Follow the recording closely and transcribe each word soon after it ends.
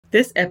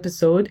This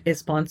episode is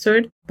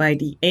sponsored by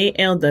the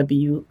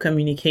ALW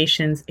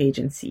Communications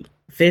Agency.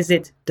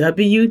 Visit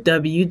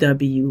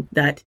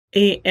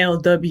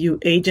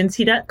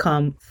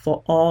www.alwagency.com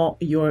for all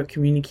your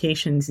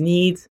communications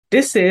needs.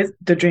 This is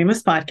the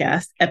Dreamers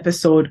Podcast,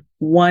 episode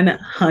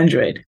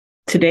 100.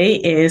 Today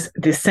is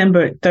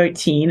December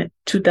 13,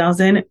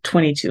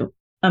 2022.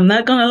 I'm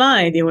not gonna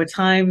lie, there were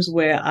times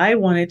where I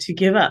wanted to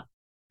give up,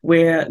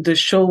 where the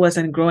show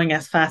wasn't growing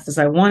as fast as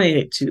I wanted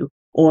it to,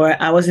 or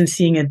I wasn't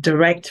seeing a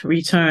direct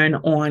return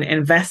on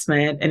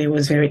investment and it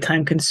was very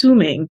time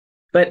consuming.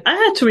 But I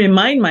had to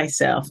remind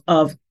myself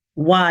of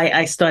why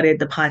I started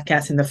the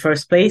podcast in the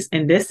first place.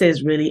 And this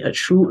is really a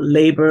true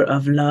labor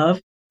of love.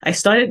 I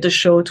started the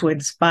show to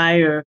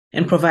inspire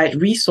and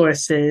provide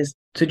resources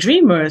to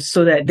dreamers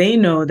so that they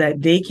know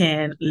that they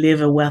can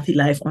live a wealthy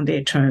life on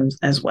their terms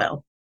as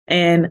well.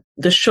 And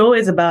the show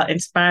is about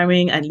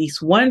inspiring at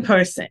least one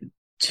person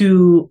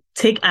to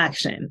take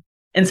action,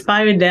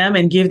 inspire them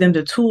and give them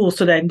the tools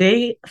so that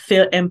they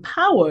feel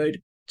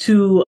empowered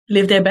to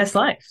live their best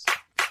lives.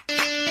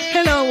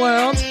 Hello,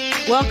 world.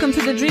 Welcome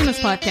to the Dreamers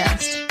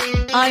Podcast.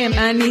 I am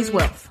Annie's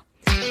Wealth.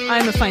 I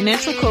am a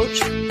financial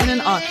coach and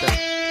an author.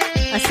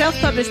 I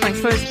self-published my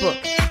first book,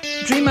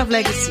 Dream of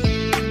Legacy,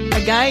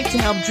 a guide to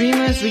help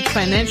dreamers reach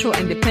financial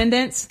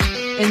independence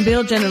and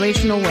build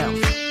generational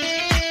wealth.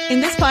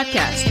 In this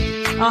podcast,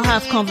 I'll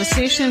have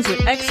conversations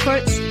with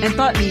experts and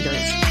thought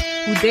leaders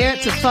who dare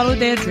to follow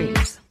their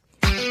dreams.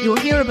 You'll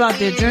hear about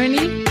their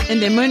journey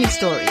and their money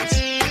stories.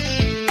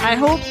 I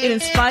hope it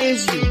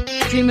inspires you,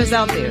 dreamers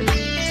out there,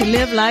 to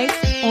live life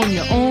on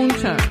your own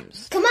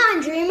terms. Come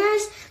on,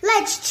 dreamers,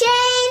 let's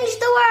change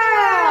the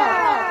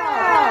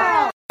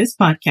world! This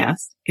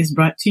podcast is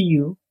brought to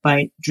you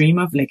by Dream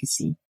of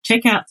Legacy.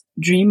 Check out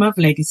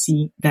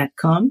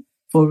dreamoflegacy.com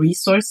for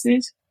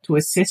resources to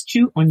assist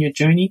you on your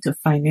journey to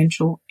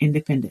financial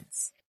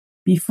independence.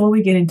 Before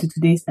we get into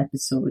today's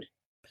episode,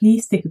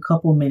 please take a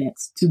couple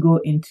minutes to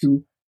go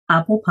into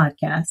Apple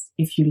Podcasts,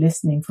 if you're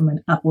listening from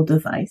an Apple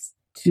device,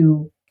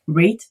 to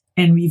rate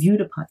and review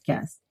the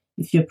podcast.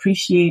 If you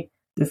appreciate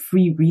the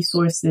free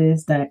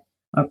resources that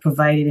are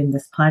provided in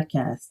this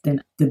podcast,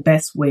 then the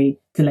best way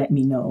to let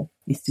me know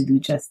is to do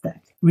just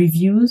that.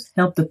 Reviews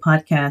help the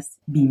podcast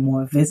be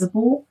more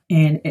visible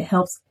and it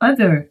helps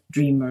other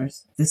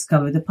dreamers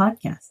discover the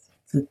podcast.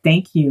 So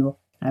thank you.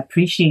 I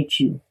appreciate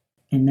you.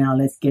 And now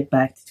let's get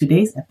back to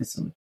today's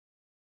episode.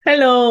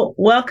 Hello.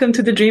 Welcome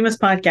to the Dreamers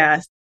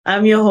Podcast.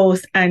 I'm your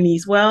host,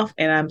 Annie's Wealth,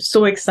 and I'm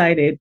so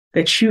excited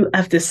that you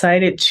have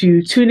decided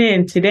to tune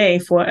in today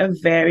for a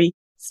very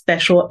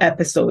special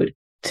episode.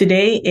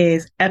 Today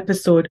is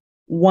episode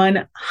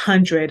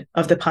 100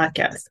 of the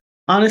podcast.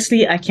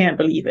 Honestly, I can't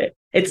believe it.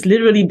 It's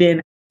literally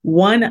been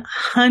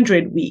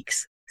 100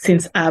 weeks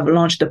since I've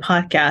launched the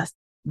podcast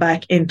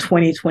back in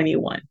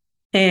 2021.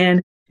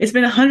 And it's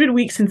been 100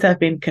 weeks since I've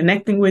been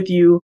connecting with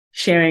you,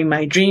 sharing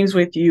my dreams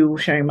with you,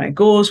 sharing my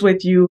goals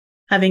with you,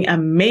 having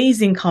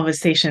amazing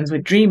conversations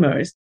with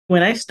dreamers.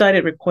 When I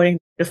started recording,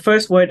 the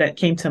first word that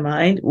came to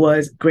mind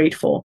was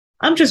grateful.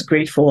 I'm just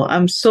grateful.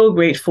 I'm so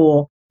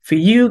grateful for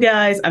you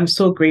guys. I'm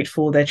so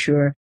grateful that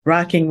you're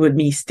rocking with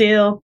me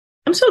still.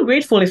 I'm so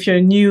grateful if you're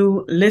a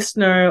new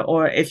listener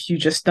or if you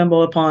just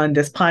stumble upon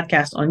this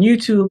podcast on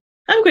YouTube.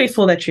 I'm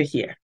grateful that you're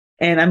here.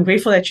 And I'm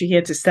grateful that you're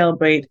here to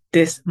celebrate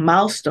this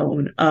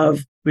milestone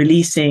of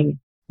releasing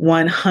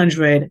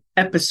 100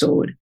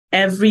 episodes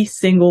every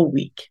single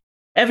week.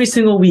 Every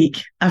single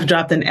week, I've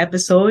dropped an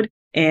episode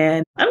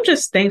and I'm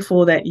just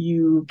thankful that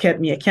you kept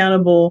me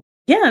accountable.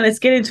 Yeah, let's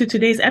get into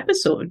today's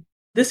episode.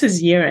 This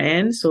is year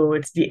end, so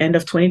it's the end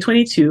of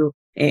 2022.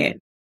 And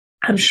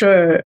I'm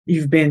sure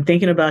you've been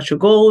thinking about your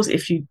goals.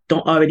 If you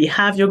don't already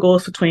have your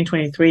goals for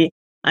 2023,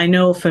 I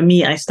know for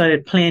me, I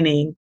started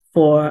planning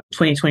for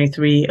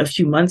 2023 a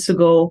few months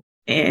ago.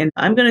 And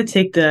I'm going to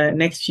take the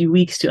next few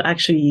weeks to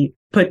actually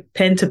put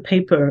pen to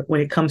paper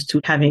when it comes to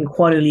having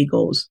quarterly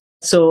goals.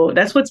 So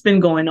that's what's been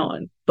going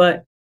on.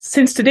 But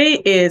since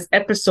today is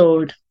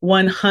episode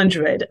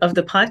 100 of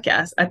the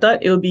podcast, I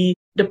thought it would be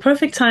the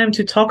perfect time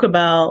to talk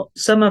about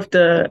some of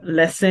the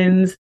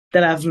lessons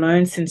that I've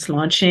learned since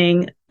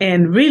launching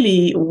and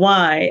really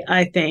why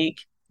I think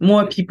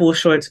more people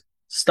should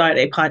start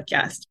a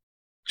podcast.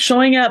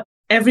 Showing up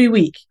every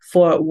week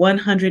for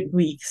 100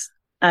 weeks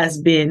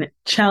has been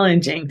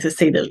challenging, to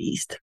say the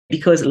least,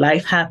 because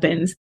life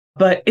happens.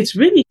 But it's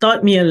really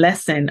taught me a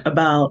lesson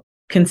about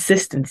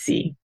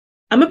consistency.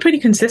 I'm a pretty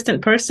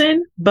consistent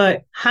person,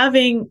 but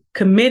having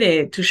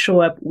committed to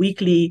show up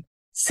weekly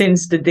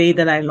since the day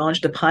that I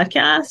launched the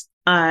podcast,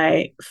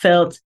 I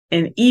felt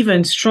an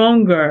even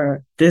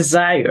stronger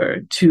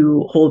desire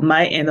to hold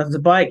my end of the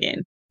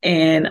bargain.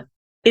 And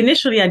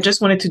initially, I just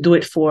wanted to do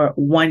it for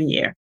 1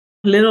 year.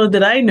 Little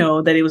did I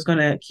know that it was going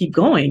to keep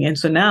going. And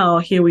so now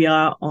here we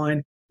are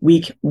on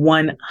week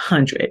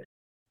 100.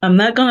 I'm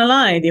not going to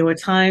lie, there were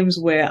times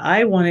where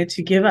I wanted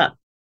to give up,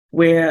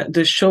 where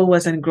the show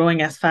wasn't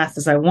growing as fast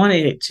as I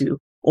wanted it to,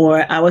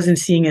 or I wasn't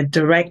seeing a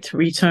direct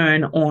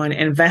return on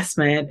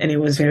investment and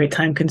it was very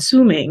time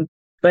consuming.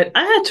 But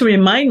I had to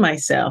remind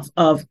myself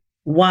of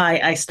why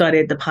I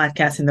started the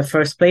podcast in the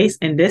first place.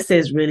 And this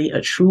is really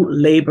a true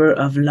labor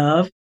of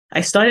love.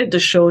 I started the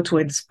show to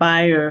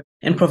inspire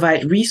and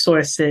provide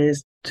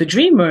resources to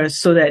dreamers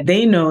so that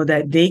they know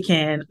that they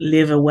can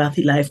live a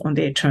wealthy life on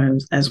their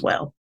terms as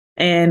well.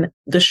 And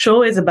the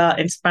show is about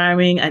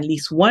inspiring at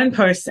least one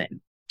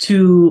person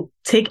to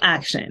take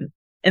action,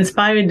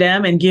 inspire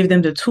them and give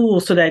them the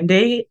tools so that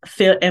they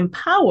feel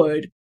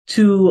empowered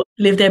to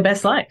live their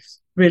best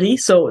lives, really.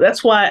 So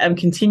that's why I'm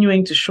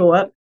continuing to show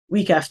up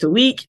week after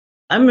week.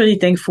 I'm really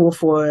thankful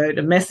for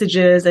the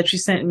messages that you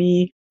sent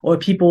me or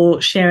people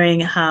sharing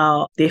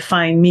how they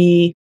find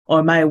me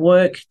or my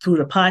work through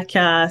the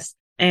podcast.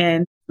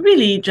 And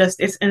really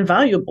just it's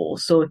invaluable.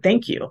 So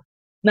thank you.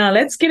 Now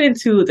let's get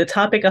into the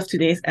topic of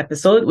today's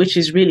episode, which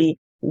is really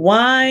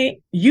why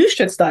you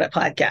should start a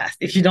podcast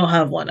if you don't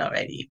have one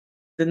already.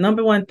 The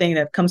number one thing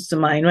that comes to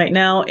mind right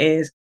now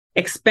is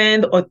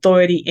expand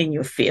authority in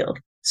your field.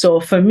 So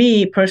for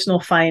me,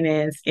 personal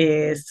finance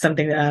is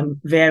something that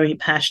I'm very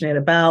passionate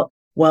about.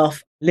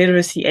 Wealth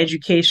literacy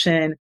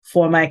education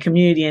for my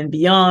community and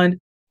beyond,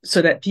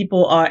 so that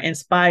people are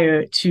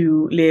inspired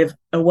to live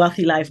a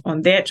wealthy life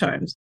on their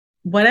terms.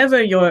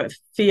 Whatever your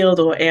field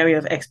or area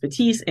of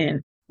expertise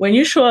in, when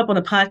you show up on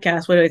a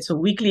podcast, whether it's a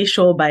weekly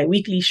show,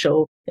 bi-weekly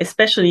show,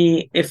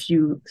 especially if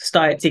you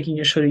start taking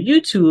your show to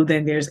YouTube,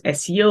 then there's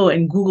SEO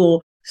and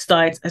Google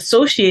starts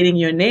associating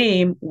your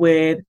name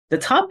with the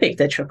topic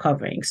that you're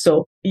covering.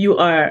 So you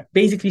are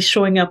basically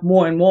showing up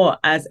more and more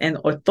as an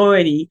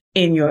authority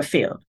in your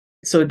field.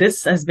 So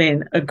this has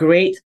been a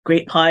great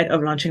part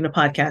of launching the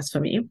podcast for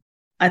me.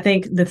 I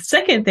think the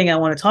second thing I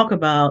want to talk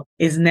about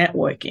is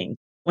networking.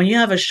 When you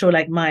have a show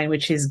like mine,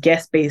 which is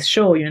guest-based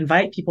show, you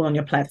invite people on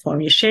your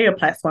platform, you share your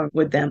platform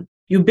with them,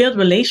 you build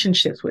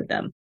relationships with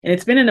them. And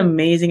it's been an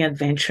amazing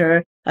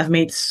adventure. I've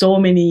made so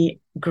many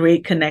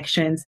great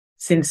connections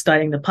since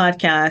starting the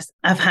podcast.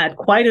 I've had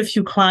quite a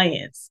few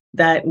clients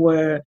that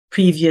were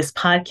previous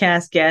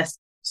podcast guests.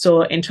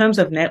 So in terms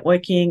of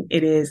networking,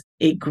 it is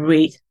a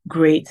great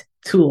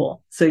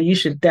tool. So you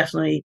should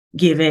definitely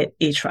give it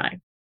a try.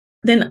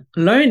 Then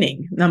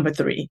learning, number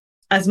 3.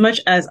 As much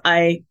as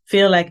I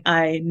feel like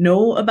I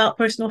know about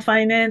personal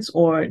finance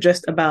or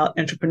just about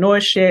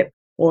entrepreneurship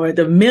or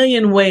the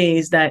million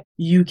ways that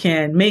you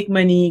can make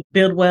money,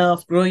 build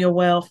wealth, grow your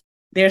wealth,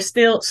 there's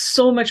still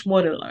so much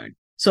more to learn.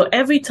 So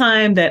every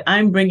time that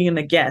I'm bringing in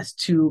a guest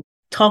to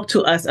talk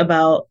to us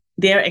about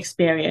their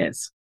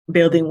experience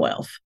building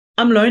wealth,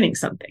 I'm learning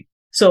something.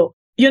 So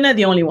you're not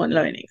the only one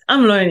learning.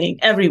 I'm learning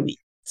every week.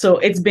 So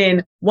it's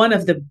been one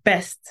of the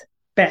best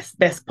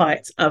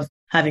parts of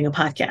having a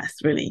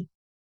podcast, really.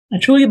 I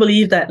truly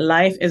believe that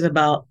life is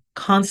about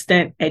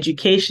constant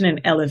education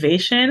and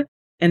elevation,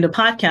 and the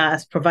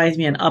podcast provides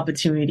me an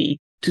opportunity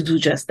to do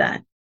just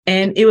that.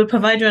 And it would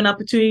provide you an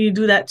opportunity to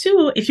do that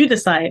too if you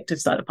decide to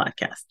start a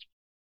podcast.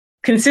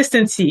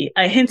 Consistency.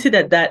 I hinted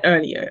at that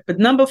earlier, but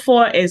number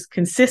 4 is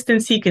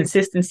consistency.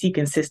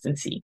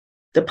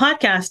 The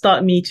podcast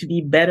taught me to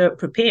be better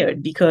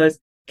prepared because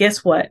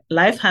guess what?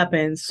 Life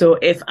happens. So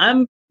if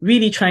I'm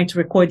really trying to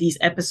record these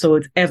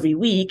episodes every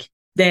week,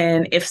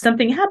 then if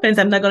something happens,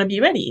 I'm not going to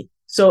be ready.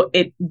 So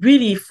it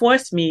really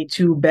forced me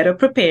to better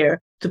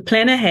prepare, to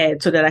plan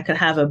ahead so that I could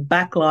have a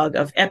backlog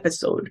of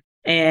episode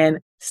and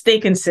stay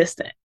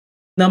consistent.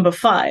 Number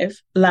 5,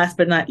 last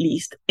but not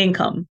least,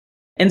 income.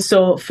 And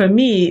so for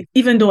me,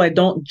 even though I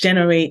don't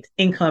generate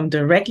income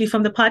directly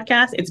from the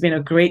podcast, it's been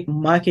a great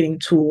marketing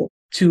tool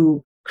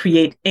to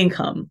create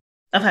income.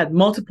 I've had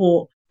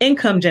multiple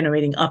income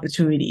generating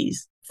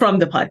opportunities from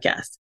the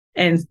podcast.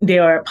 And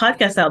there are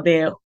podcasts out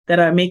there that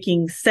are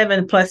making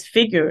 7+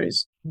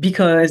 figures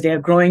because they're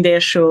growing their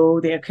show,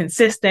 they're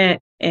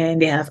consistent,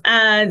 and they have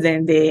ads,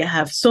 and they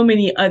have so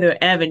many other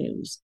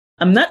avenues.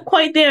 I'm not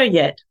quite there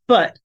yet,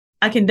 but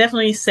I can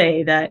definitely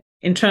say that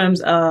in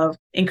terms of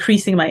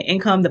increasing my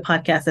income, the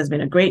podcast has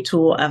been a great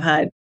tool. I've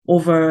had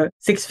over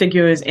 6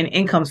 figures in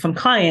incomes from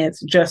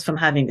clients just from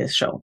having this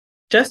show.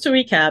 Just to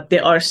recap,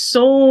 there are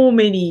so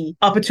many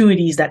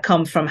opportunities that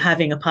come from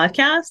having a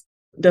podcast.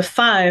 The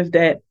 5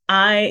 that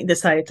I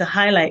decided to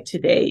highlight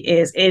today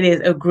is it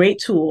is a great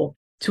tool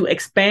to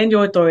expand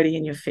your authority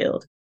in your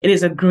field. It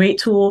is a great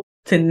tool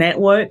to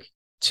network,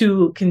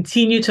 to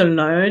continue to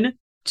learn,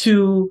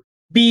 to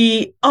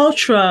be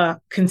ultra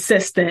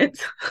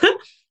consistent,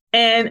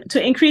 and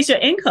to increase your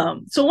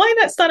income. So why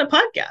not start a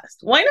podcast?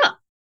 Why not?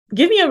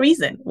 Give me a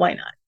reason. Why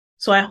not?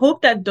 So I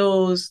hope that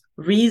those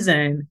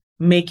reasons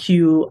make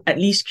you at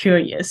least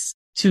curious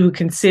to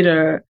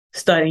consider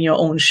starting your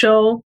own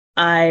show.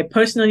 I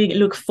personally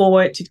look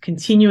forward to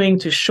continuing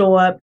to show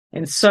up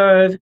and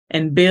serve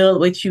and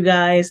build with you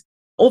guys.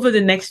 Over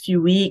the next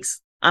few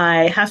weeks,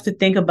 I have to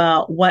think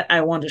about what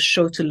I want the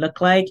show to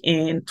look like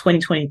in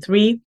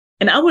 2023.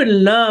 And I would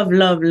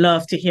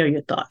love to hear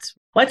your thoughts.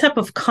 What type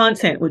of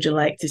content would you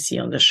like to see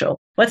on the show?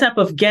 What type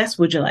of guests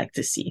would you like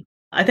to see?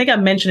 I think I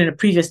mentioned in a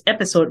previous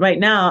episode, right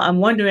now, I'm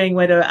wondering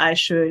whether I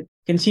should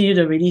continue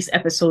to release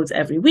episodes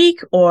every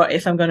week or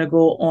if I'm going to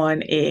go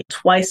on a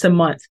twice a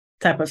month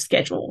type of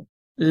schedule.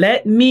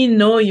 Let me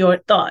know your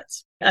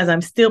thoughts. As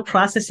I'm still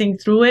processing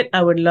through it,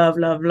 I would love,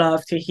 love,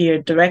 love to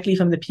hear directly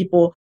from the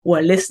people who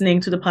are listening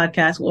to the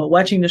podcast or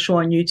watching the show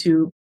on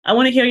YouTube. I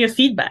want to hear your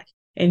feedback.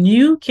 And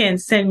you can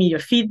send me your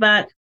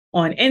feedback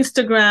on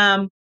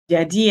Instagram,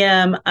 via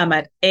DM. I'm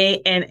at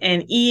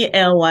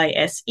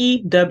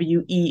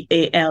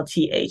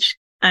ANNELYSEWEALTH,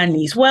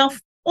 Annelise Wealth.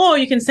 Or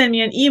you can send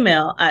me an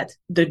email at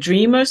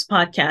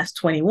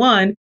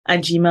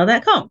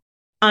thedreamerspodcast21@gmail.com.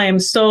 I am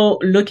so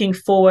looking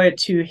forward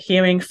to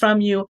hearing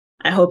from you.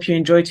 I hope you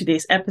enjoyed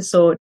today's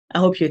episode. I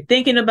hope you're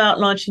thinking about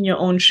launching your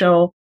own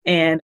show.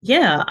 And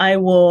yeah, I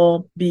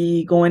will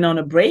be going on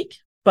a break,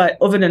 but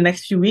over the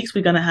next few weeks,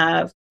 we're going to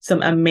have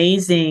some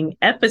amazing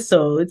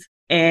episodes.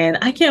 And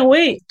I can't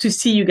wait to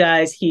see you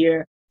guys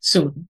here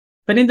soon.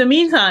 But in the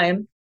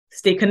meantime,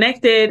 stay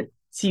connected.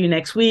 See you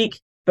next week.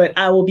 But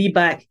I will be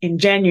back in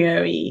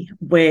January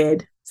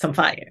with some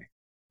fire.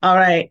 All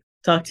right.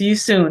 Talk to you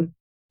soon.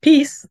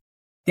 Peace.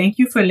 Thank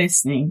you for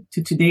listening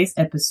to today's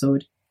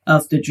episode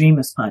of the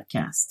Dreamers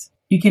Podcast.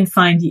 You can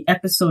find the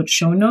episode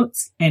show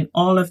notes and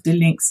all of the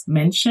links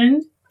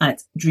mentioned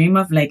at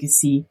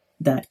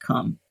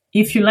dreamoflegacy.com.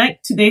 If you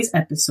liked today's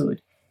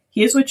episode,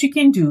 here's what you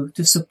can do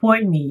to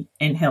support me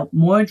and help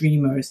more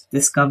dreamers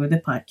discover the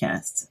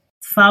podcast.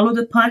 Follow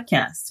the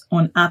podcast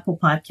on Apple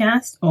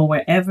Podcasts or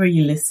wherever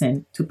you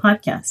listen to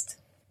podcasts.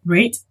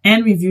 Rate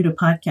and review the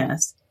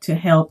podcast to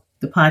help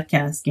the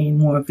podcast gain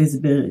more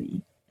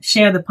visibility.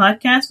 Share the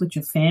podcast with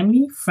your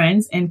family,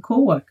 friends, and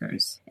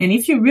coworkers. And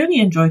if you really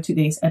enjoyed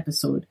today's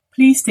episode,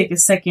 please take a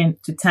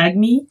second to tag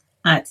me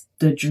at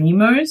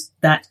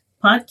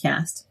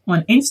thedreamers.podcast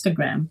on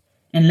Instagram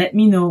and let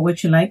me know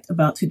what you liked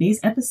about today's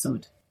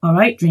episode. All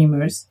right,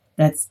 dreamers,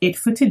 that's it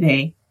for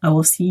today. I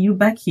will see you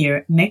back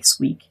here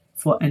next week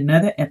for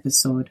another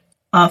episode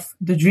of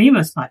the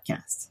Dreamers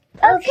Podcast.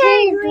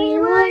 Okay,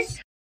 dreamers,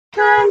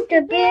 time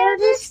to build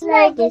this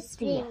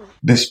legacy.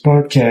 This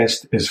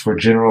podcast is for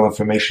general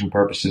information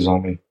purposes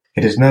only.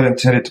 It is not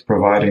intended to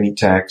provide any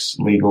tax,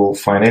 legal,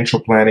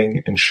 financial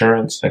planning,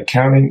 insurance,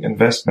 accounting,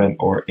 investment,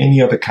 or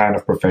any other kind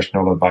of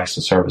professional advice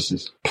or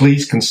services.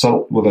 Please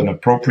consult with an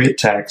appropriate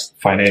tax,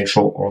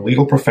 financial, or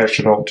legal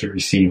professional to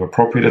receive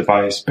appropriate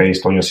advice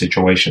based on your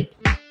situation.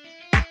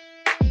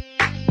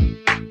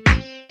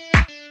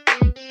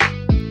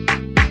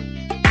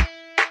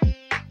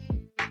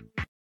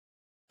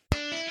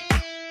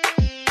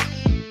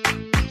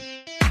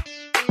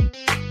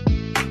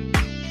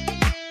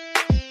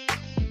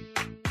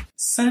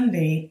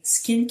 Sunday,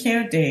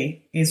 Skincare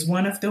Day, is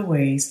one of the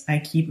ways I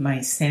keep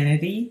my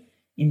sanity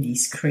in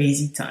these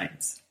crazy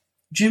times.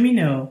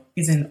 Drumino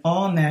is an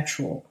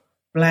all-natural,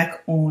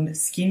 Black-owned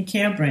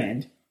skincare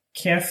brand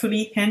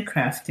carefully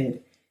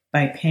handcrafted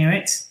by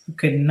parents who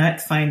could not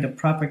find the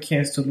proper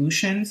care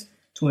solutions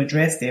to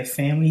address their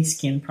family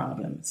skin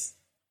problems.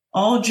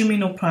 All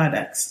Drumino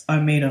products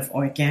are made of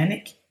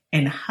organic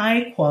and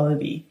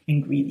high-quality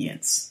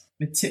ingredients,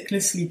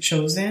 meticulously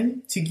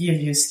chosen to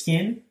give your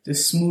skin the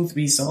smooth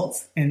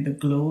results and the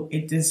glow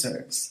it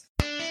deserves.